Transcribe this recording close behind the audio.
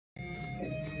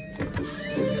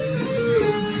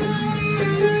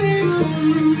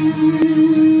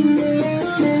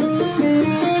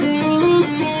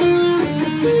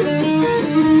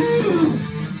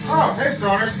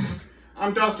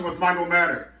I'm Dustin with Mind Will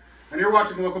Matter, and you're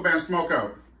watching the local band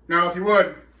Smokeout. Now, if you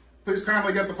would, please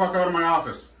kindly get the fuck out of my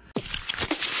office.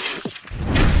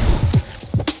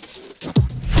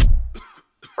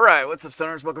 Alright, what's up,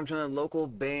 stoners? Welcome to the local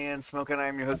band Smokeout.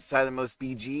 I'm your host, KSI the Most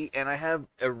BG, and I have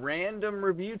a random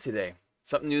review today.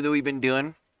 Something new that we've been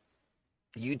doing.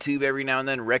 YouTube every now and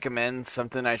then recommends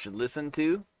something I should listen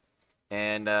to,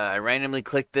 and I randomly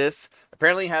clicked this.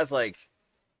 Apparently it has like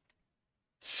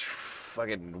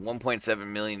fucking 1.7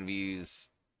 million views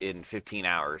in 15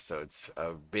 hours, so it's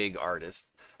a big artist.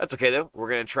 That's okay though. We're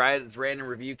gonna try it as random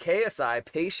review. KSI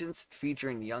Patience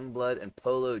featuring Yungblud and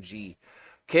Polo G.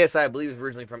 KSI, I believe, is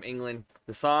originally from England.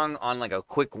 The song, on like a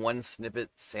quick one snippet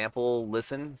sample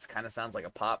listen, kind of sounds like a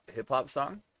pop hip hop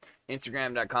song.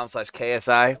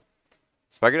 Instagram.com/KSI.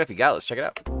 Spark it up, you got it. Let's check it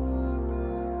out.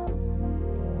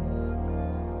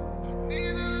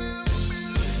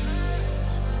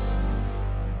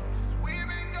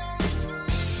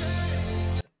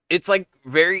 It's like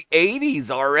very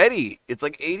 80s already. It's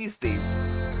like 80s theme.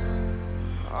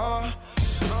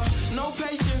 No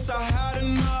patience, I had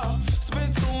enough.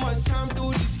 Spent too much time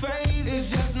through these phases. It's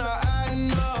just not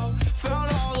adding up.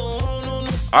 Felt all alone on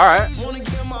the stage. Alright. Wanna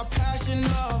get my passion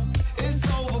up. It's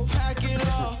over, pack it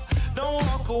up. Don't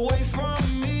walk away from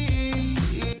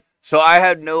me. So I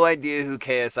had no idea who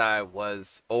KSI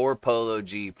was or Polo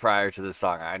G prior to the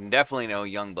song. I definitely know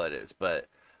Yungblud is, but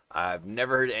I've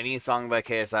never heard any song by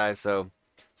KSI, so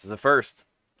this is a first.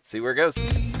 Let's see where it goes.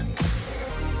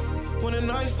 When the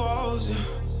night falls,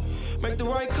 make the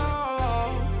right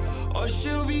call, or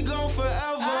she'll be gone forever.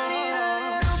 I need a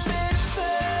little bit of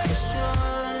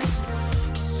patience,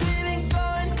 'cause we've been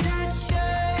going through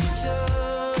changes.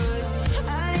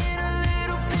 I need a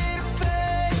little bit of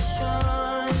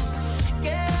patience,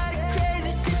 get out of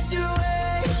crazy situations.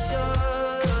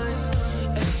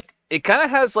 It kind of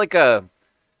has like a,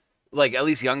 at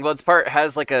least Youngblood's part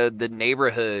has like the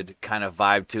neighborhood kind of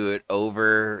vibe to it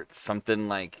over something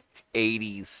like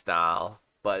 80s style,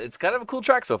 but it's kind of a cool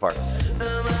track so far.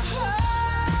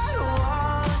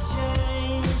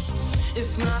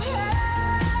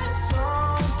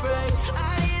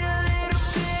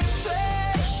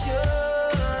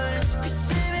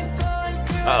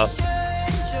 Uh-oh.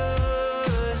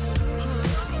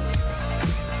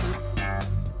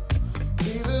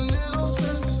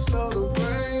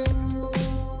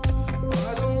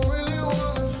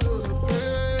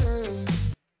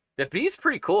 The beat's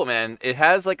pretty cool, man. It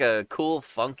has like a cool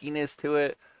funkiness to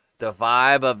it. The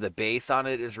vibe of the bass on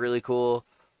it is really cool.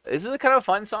 This is a kind of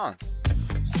fun song.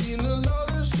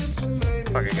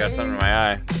 Fuck, I got something in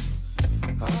my eye.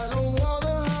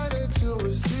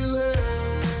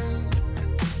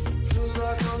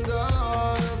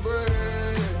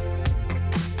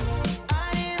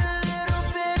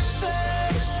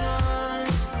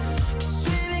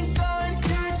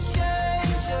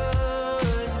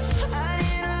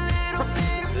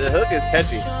 The hook is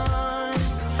catchy.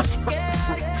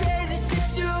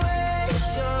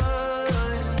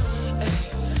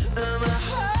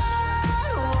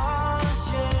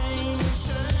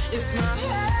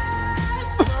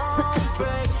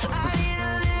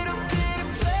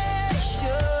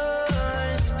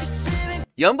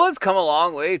 Yungblud's come a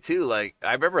long way too. Like,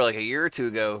 I remember like a year or two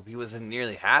ago, he wasn't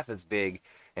nearly half as big,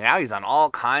 and now he's on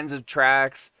all kinds of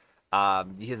tracks.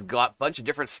 He's got a bunch of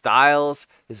different styles.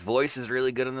 His voice is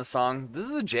really good in the song. This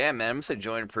is a jam, man. I'm gonna say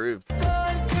join approved.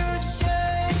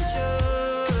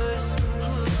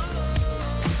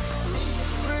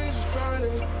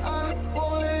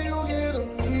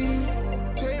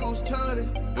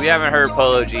 We haven't heard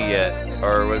Polo G yet,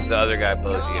 or was the other guy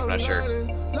Polo G? I'm not sure.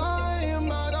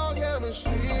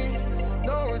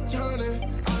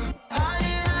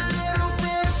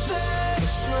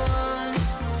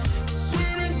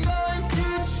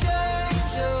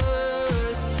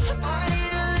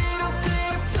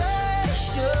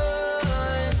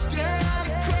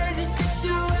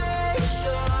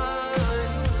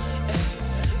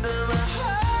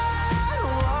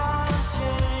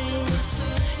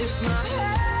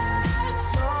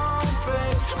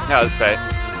 No, that's right.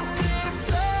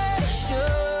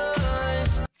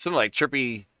 Some like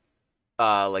trippy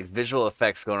like visual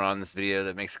effects going on in this video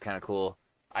that makes it kind of cool.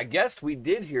 I guess we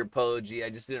did hear Polo G. I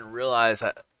just didn't realize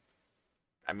that.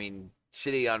 I mean,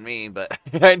 shitty on me, but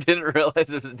I didn't realize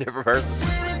it was a different person.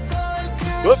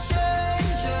 Whoops.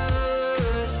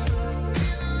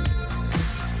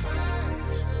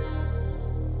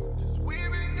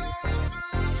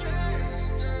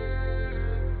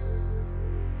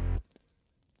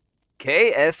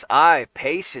 KSI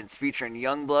Patience featuring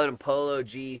Yungblud and Polo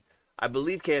G. I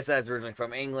believe KSI is originally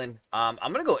from England. I'm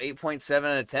going to go 8.7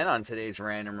 out of 10 on today's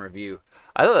random review.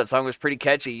 I thought that song was pretty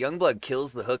catchy. Yungblud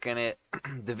kills the hook in it.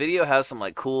 The video has some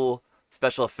like cool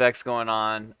special effects going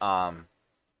on.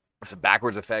 Some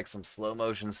backwards effects, some slow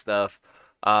motion stuff.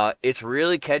 It's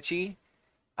really catchy.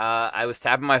 I was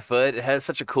tapping my foot. It has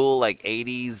such a cool like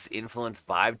 80s influence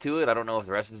vibe to it. I don't know if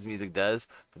the rest of his music does,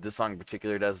 but this song in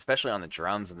particular does, especially on the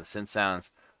drums and the synth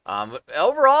sounds. But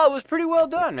overall, it was pretty well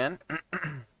done, man.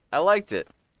 I liked it.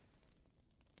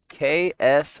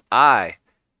 KSI.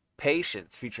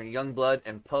 Patience, featuring Yungblud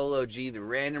and Polo G. The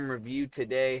random review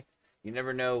today. You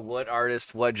never know what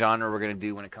artist, what genre we're going to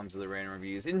do when it comes to the random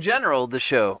reviews. In general, the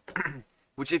show,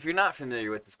 which if you're not familiar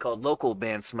with, is called Local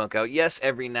Band Smokeout. Yes,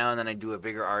 every now and then I do a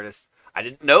bigger artist. I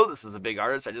didn't know this was a big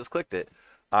artist. I just clicked it.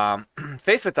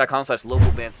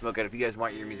 Facebook.com/Local Band Smokeout. If you guys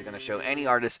want your music on the show, any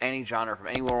artist, any genre from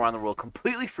anywhere around the world,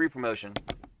 completely free promotion.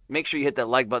 Make sure you hit that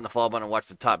like button, the follow button, and watch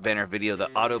the top banner video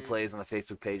that auto plays on the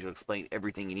Facebook page. Will explain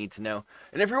everything you need to know.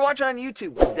 And if you're watching on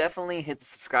YouTube, definitely hit the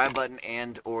subscribe button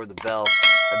and or the bell.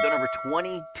 I've done over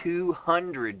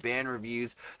 2,200 band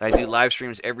reviews. And I do live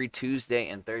streams every Tuesday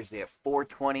and Thursday at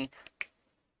 4:20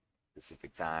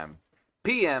 Pacific time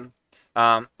p.m.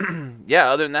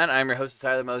 Yeah, other than that, I'm your host,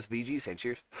 Tyler Most BG. Say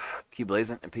cheers, keep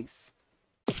blazing, and peace.